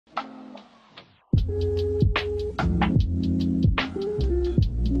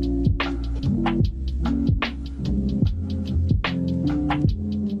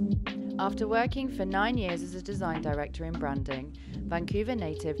After working for 9 years as a design director in branding, Vancouver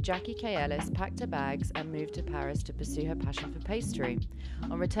native Jackie Kai Ellis packed her bags and moved to Paris to pursue her passion for pastry.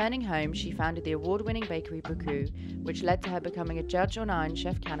 On returning home, she founded the award-winning bakery Beaucoup, which led to her becoming a judge on Iron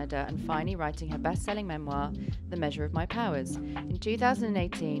Chef Canada and finally writing her best-selling memoir, The Measure of My Powers. In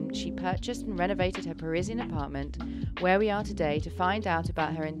 2018, she purchased and renovated her Parisian apartment, where we are today, to find out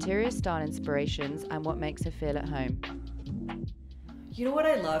about her interior style inspirations and what makes her feel at home. You know what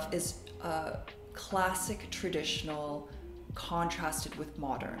I love is classic, traditional, contrasted with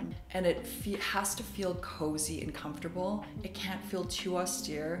modern. And it has to feel cozy and comfortable. It can't feel too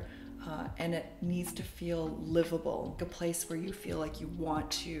austere, and it needs to feel livable. A place where you feel like you want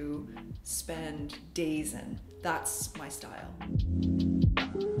to spend days in. That's my style.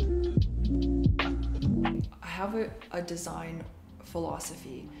 I have a design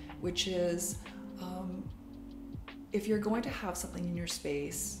philosophy, which is if you're going to have something in your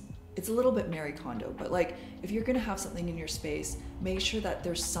space, it's a little bit Marie Kondo, but like if you're going to have something in your space, make sure that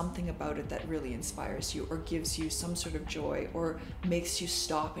there's something about it that really inspires you or gives you some sort of joy or makes you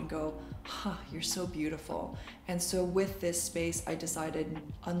stop and go, huh, you're so beautiful. And so with this space, I decided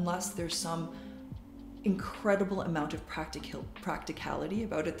unless there's some incredible amount of practicality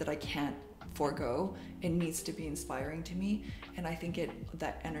about it that I can't forego, it needs to be inspiring to me. And I think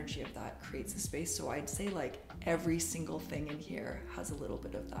that energy of that creates a space. So I'd say like every single thing in here has a little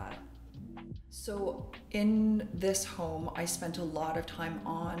bit of that. So in this home, I spent a lot of time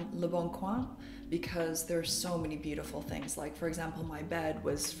on Le Bon Coin because there's so many beautiful things. Like for example, my bed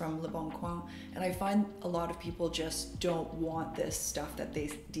was from Le Bon Coin, and I find a lot of people just don't want this stuff that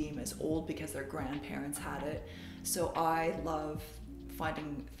they deem as old because their grandparents had it. So I love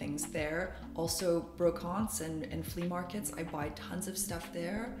finding things there. Also brocantes and flea markets, I buy tons of stuff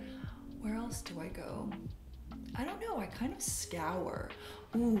there. Where else do I go? I don't know, I kind of scour.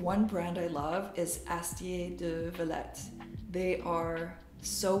 Ooh, one brand I love is Apt La Fayette. They are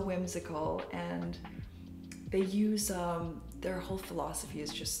so whimsical and they use, their whole philosophy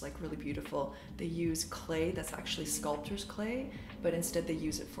is just like really beautiful. They use clay that's actually sculptor's clay, but instead they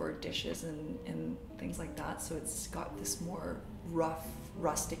use it for dishes and things like that. So it's got this more rough,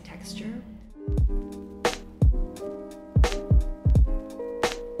 rustic texture.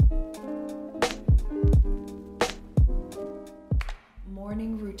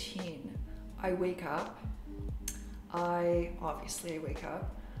 Morning routine. I wake up. I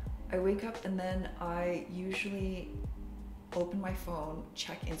wake up and then I usually open my phone,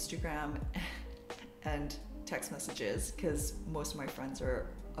 check Instagram and text messages because most of my friends are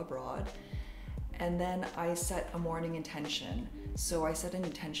abroad. And then I set a morning intention. So I set an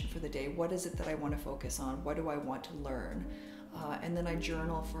intention for the day. What is it that I want to focus on? What do I want to learn? And then I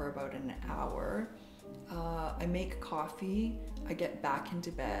journal for about an hour. I make coffee, I get back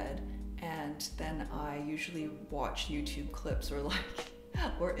into bed, and then I usually watch YouTube clips or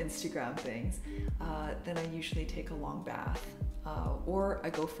Instagram things. Then I usually take a long bath, or I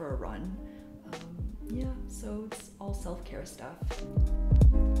go for a run. Yeah, so it's all self-care stuff.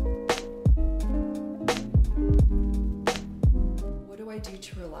 What do I do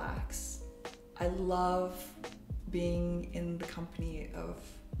to relax? I love being in the company of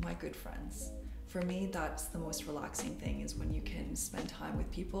my good friends. For me, that's the most relaxing thing, is when you can spend time with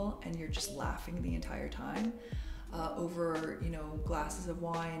people and you're just laughing the entire time over, glasses of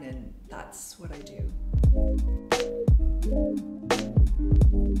wine, and that's what I do.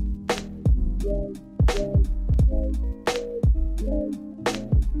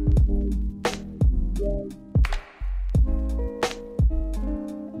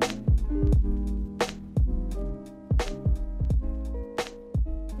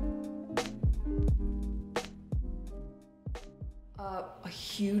 A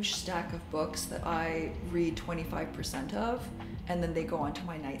huge stack of books that I read 25% of, and then they go onto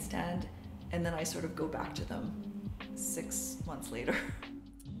my nightstand, and then I sort of go back to them 6 months later.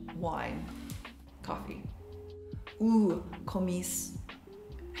 Wine, coffee. Ooh, commis,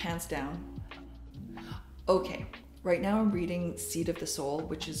 hands down. Okay, right now I'm reading Seed of the Soul,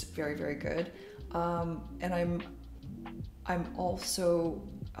 which is very, very good. And I'm also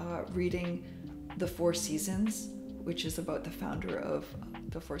reading The Four Seasons, which is about the founder of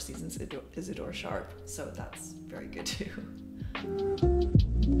the Four Seasons, Isidore Sharp. So that's very good too.